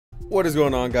What is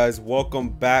going on, guys? Welcome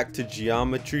back to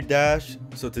Geometry Dash.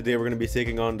 So today we're going to be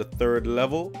taking on the third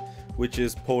level, which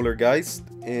is Polargeist,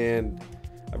 and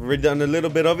I've already done a little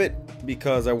bit of it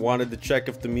because I wanted to check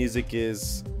if the music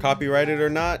is copyrighted or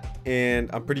not, and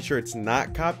I'm pretty sure it's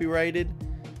not copyrighted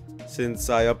since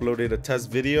I uploaded a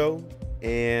test video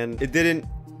and it didn't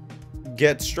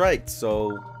get striked. So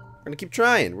we're gonna keep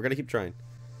trying.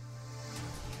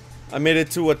 I made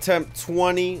it to attempt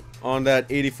 20 on that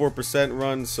 84%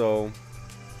 run, so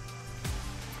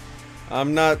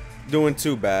I'm not doing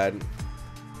too bad.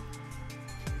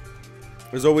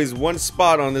 There's always one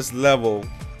spot on this level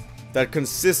that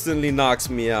consistently knocks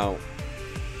me out,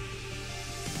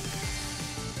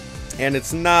 and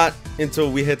it's not until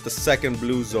we hit the second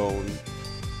blue zone.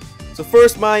 So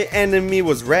first my enemy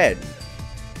was red,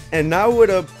 and now it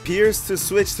appears to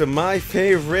switch to my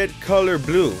favorite color,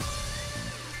 blue.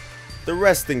 The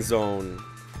resting zone.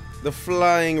 The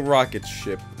flying rocket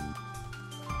ship.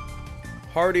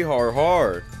 Hardy har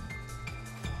har.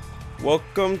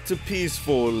 Welcome to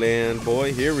peaceful land,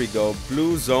 boy. Here we go.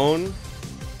 Blue zone.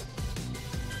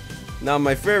 Not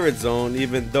my favorite zone,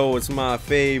 even though it's my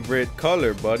favorite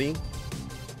color, buddy.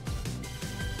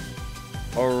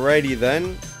 Alrighty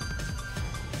then.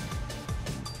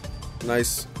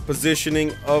 Nice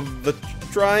positioning of the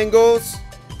triangles.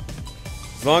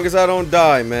 As long as I don't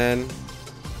die, man.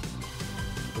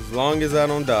 As long as I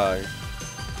don't die.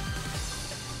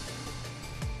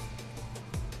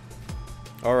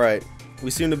 Alright.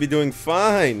 We seem to be doing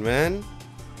fine, man.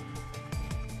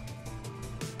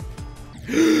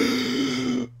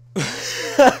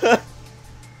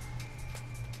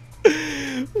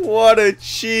 What a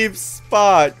cheap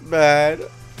spot, man.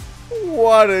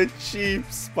 What a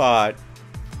cheap spot.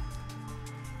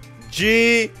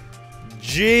 GG.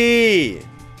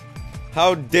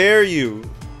 How dare you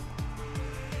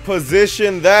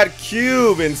position that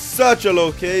cube in such a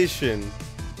location?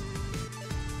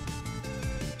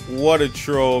 What a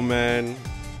troll, man.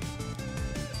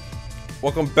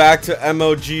 Welcome back to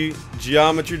MLG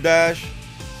Geometry Dash,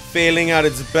 failing at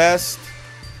its best.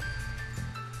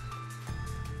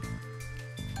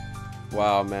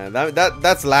 Wow, man,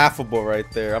 that's laughable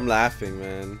right there. I'm laughing,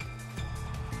 man.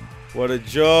 What a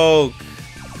joke.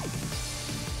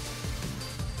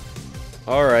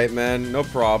 Alright, man, no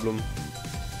problem.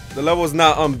 The level is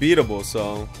not unbeatable,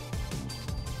 so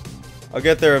I'll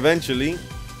get there eventually.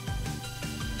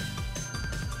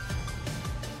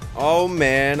 Oh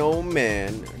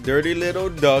man, dirty little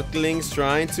ducklings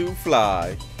trying to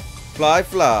fly.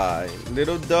 Fly,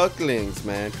 little ducklings,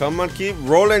 man. Come on, keep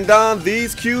rolling down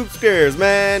these cube squares,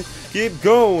 man. Keep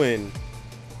going.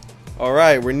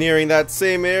 Alright, we're nearing that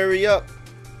same area.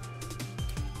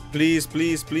 Please,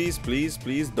 please, please, please,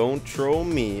 please don't troll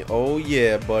me. Oh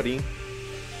yeah, buddy.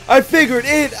 I figured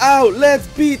it out. Let's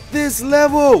beat this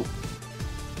level.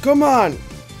 Come on.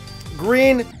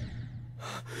 Green.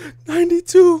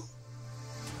 92.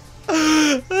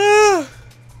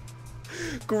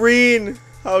 Green.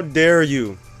 How dare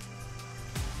you?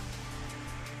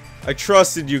 I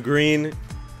trusted you, Green.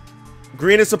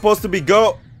 Green is supposed to be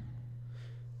go.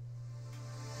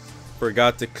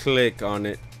 Forgot to click on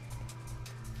it.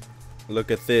 Look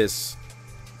at this.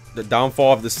 The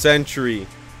downfall of the century.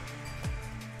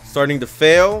 Starting to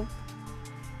fail?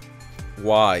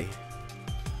 Why?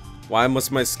 Why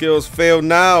must my skills fail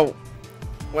now?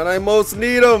 When I most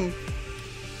need them?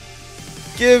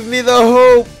 Give me the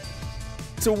hope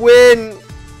to win.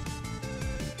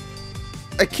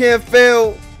 I can't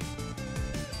fail.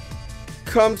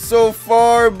 Come so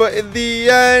far, but in the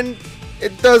end,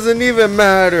 it doesn't even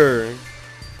matter.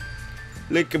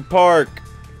 Linkin Park.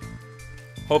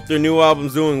 Hope their new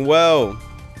album's doing well.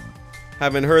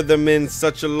 Haven't heard them in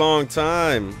such a long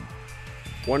time.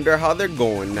 Wonder how they're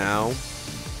going now.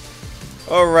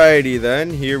 Alrighty then,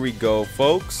 here we go,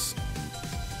 folks.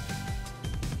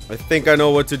 I think I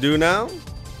know what to do now.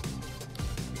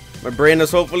 My brain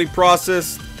has hopefully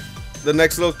processed the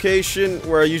next location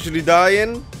where I usually die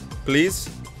in. Please.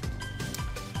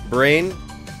 Brain.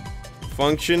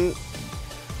 Function.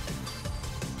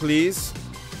 Please.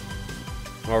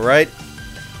 Alright.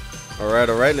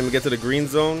 Alright, let me get to the green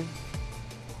zone.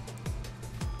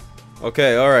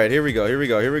 Okay, alright, here we go.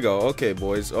 Okay,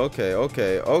 boys. Okay.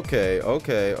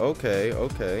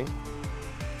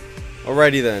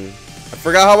 Alrighty then. I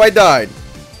forgot how I died.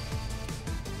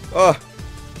 Oh.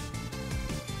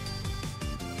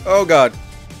 Oh god.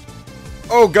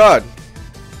 Oh god.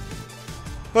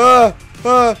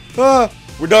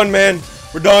 We're done, man.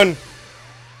 We're done.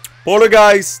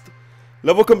 Polargeist.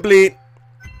 Level complete.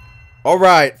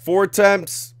 Alright, 4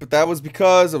 attempts, but that was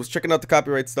because I was checking out the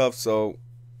copyright stuff, so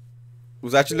it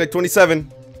was actually like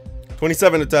 27.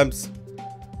 27 attempts.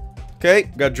 Okay,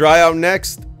 got dry out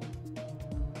next.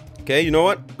 Okay, you know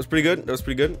what? That was pretty good. That was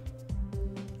pretty good.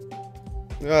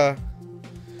 Let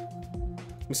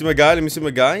me see my guy. Let me see my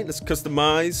guy. Let's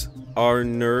customize our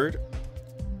nerd.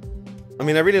 I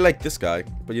mean, I really like this guy,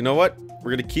 but you know what? We're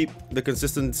gonna keep the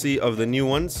consistency of the new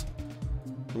ones.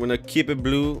 I'm gonna keep it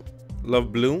blue,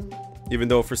 love blue, even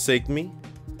though it forsake me.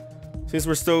 Since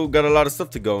we're still got a lot of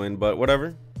stuff to go in, but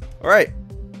whatever. All right,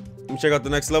 let me check out the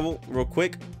next level real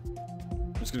quick.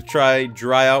 I'm just gonna try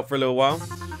dry out for a little while.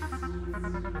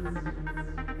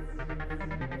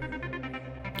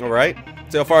 All right,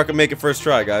 see how far I can make it first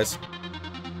try, guys.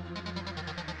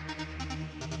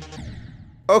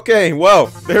 Okay, well,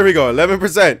 there we go,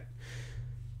 11%.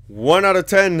 1 out of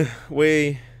 10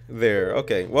 way there.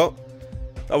 Okay, well,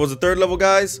 that was the third level,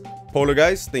 guys.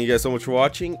 Polargeist, thank you guys so much for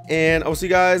watching, and I'll see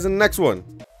you guys in the next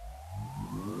one.